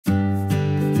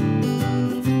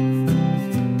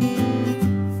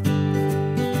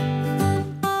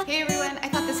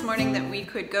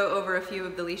could go over a few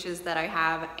of the leashes that I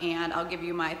have, and I'll give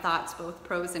you my thoughts, both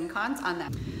pros and cons on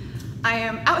them. I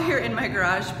am out here in my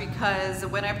garage because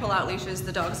when I pull out leashes,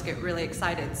 the dogs get really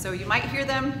excited. So you might hear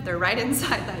them, they're right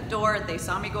inside that door. They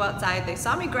saw me go outside, they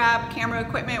saw me grab camera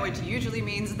equipment, which usually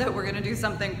means that we're gonna do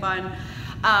something fun.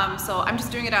 So I'm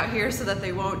just doing it out here so that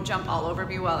they won't jump all over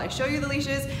me while I show you the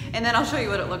leashes, and then I'll show you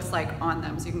what it looks like on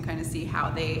them so you can kind of see how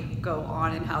they go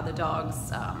on and how the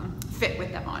dogs fit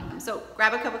with them on. So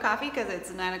grab a cup of coffee because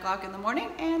it's 9 o'clock in the morning,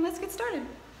 and let's get started.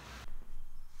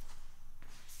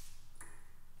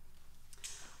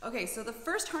 Okay, so the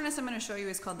first harness I'm going to show you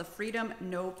is called the Freedom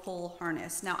No Pull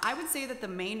harness. Now, I would say that the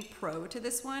main pro to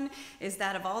this one is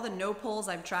that of all the no pulls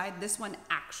I've tried, this one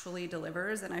actually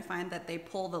delivers, and I find that they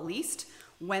pull the least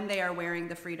when they are wearing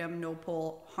the Freedom No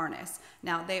Pull harness.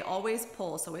 Now, they always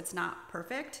pull, so it's not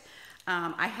perfect.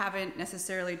 I haven't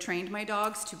necessarily trained my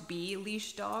dogs to be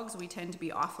leash dogs. We tend to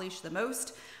be off leash the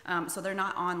most, so they're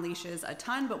not on leashes a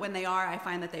ton, but when they are, I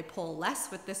find that they pull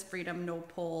less with this Freedom No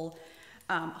Pull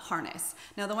harness.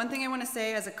 Now, the one thing I want to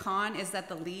say as a con is that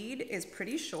the lead is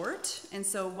pretty short, and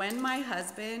so when my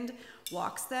husband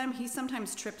walks them, he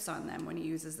sometimes trips on them when he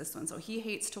uses this one. So he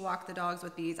hates to walk the dogs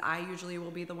with these. I usually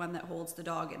will be the one that holds the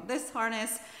dog in this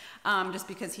harness, just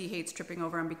because he hates tripping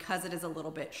over them because it is a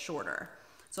little bit shorter.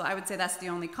 So I would say that's the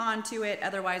only con to it.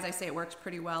 Otherwise, I say it works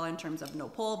pretty well in terms of no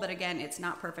pull, but again, it's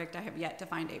not perfect. I have yet to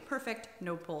find a perfect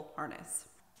no pull harness.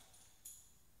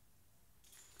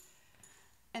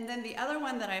 And then the other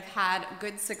one that I've had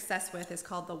good success with is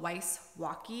called the Weiss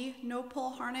Walkie No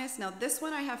Pull harness. Now, this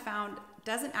one I have found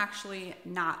doesn't actually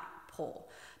not pull.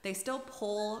 They still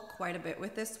pull quite a bit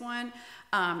with this one.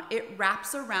 It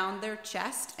wraps around their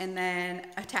chest and then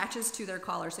attaches to their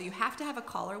collar. So you have to have a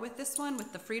collar with this one.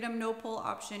 With the Freedom No Pull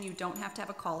option, you don't have to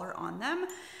have a collar on them.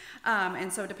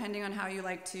 And so depending on how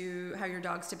your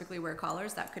dogs typically wear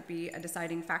collars, that could be a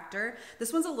deciding factor.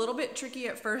 This one's a little bit tricky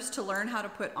at first to learn how to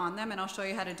put on them, and I'll show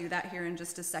you how to do that here in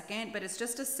just a second, but it's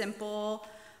just a simple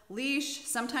leash.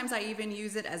 Sometimes I even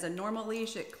use it as a normal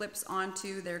leash. It clips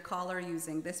onto their collar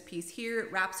using this piece here.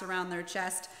 It wraps around their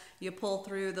chest. You pull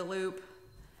through the loop,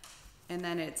 and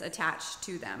then it's attached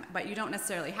to them. But you don't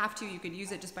necessarily have to. You could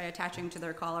use it just by attaching to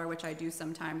their collar, which I do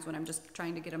sometimes when I'm just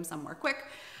trying to get them somewhere quick.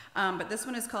 But this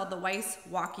one is called the Weiss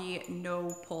Walkie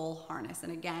No Pull harness.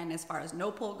 And again, as far as no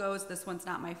pull goes, this one's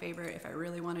not my favorite. If I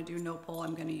really want to do no pull,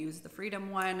 I'm going to use the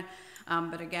Freedom one.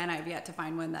 But again, I've yet to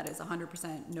find one that is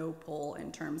 100% no pull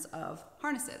in terms of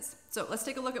harnesses. So let's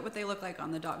take a look at what they look like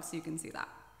on the dog so you can see that.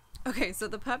 Okay, so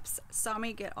the pups saw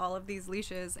me get all of these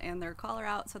leashes and their collar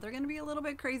out, so they're going to be a little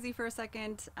bit crazy for a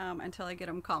second until I get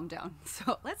them calmed down.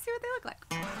 So let's see what they look like.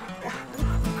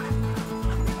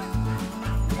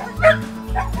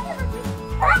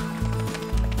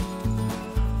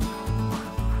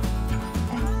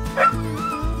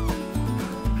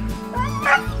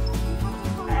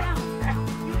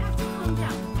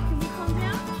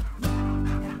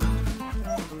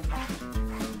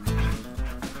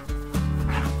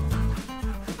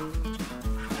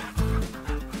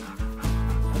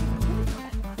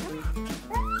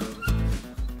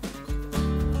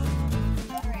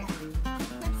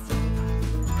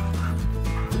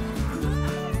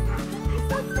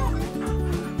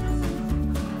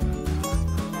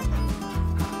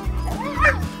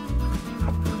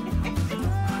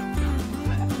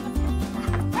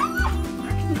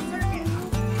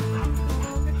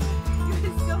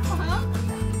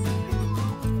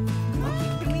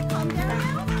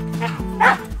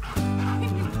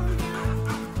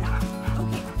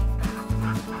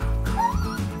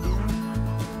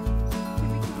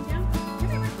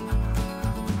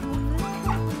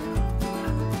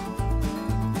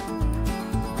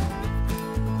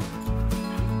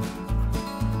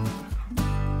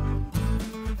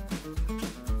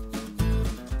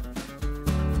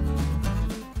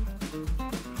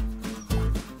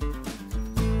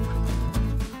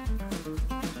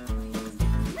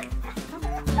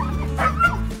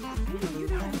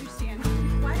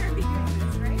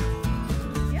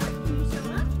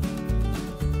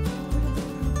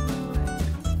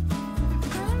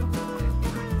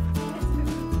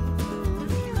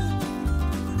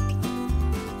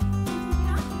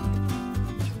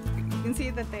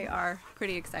 That they are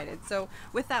pretty excited. So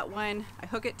with that one, I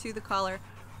hook it to the collar,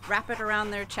 wrap it around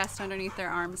their chest underneath their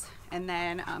arms, and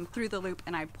then through the loop,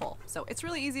 and I pull. So it's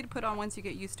really easy to put on once you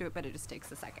get used to it, but it just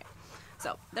takes a second.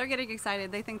 So they're getting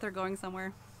excited. They think they're going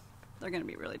somewhere. They're going to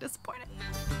be really disappointed.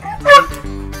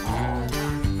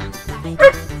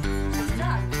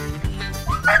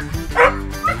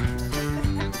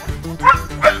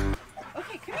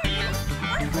 Okay, come here.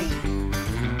 Berkley.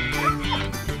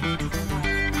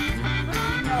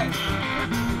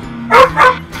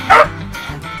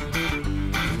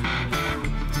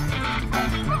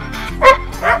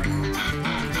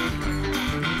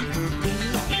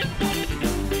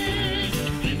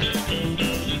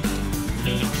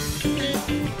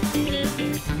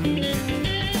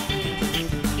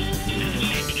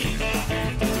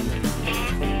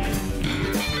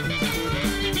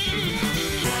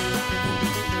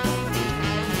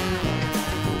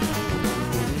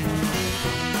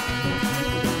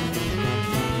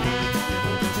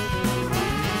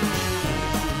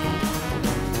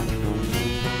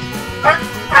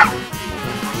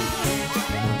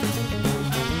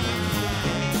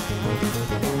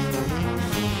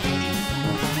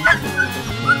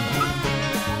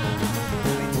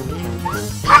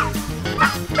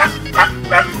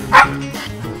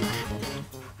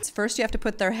 First, you have to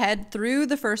put their head through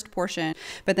the first portion,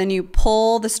 but then you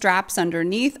pull the straps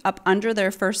underneath up under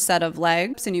their first set of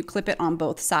legs and you clip it on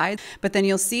both sides. But then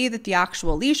you'll see that the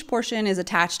actual leash portion is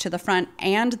attached to the front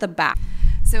and the back.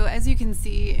 So as you can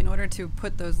see, in order to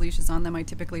put those leashes on them, I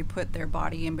typically put their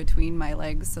body in between my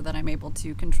legs so that I'm able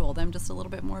to control them just a little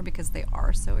bit more because they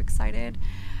are so excited.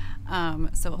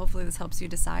 So hopefully this helps you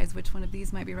decide which one of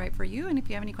these might be right for you. And if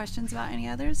you have any questions about any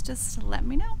others, just let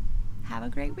me know. Have a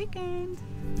great weekend.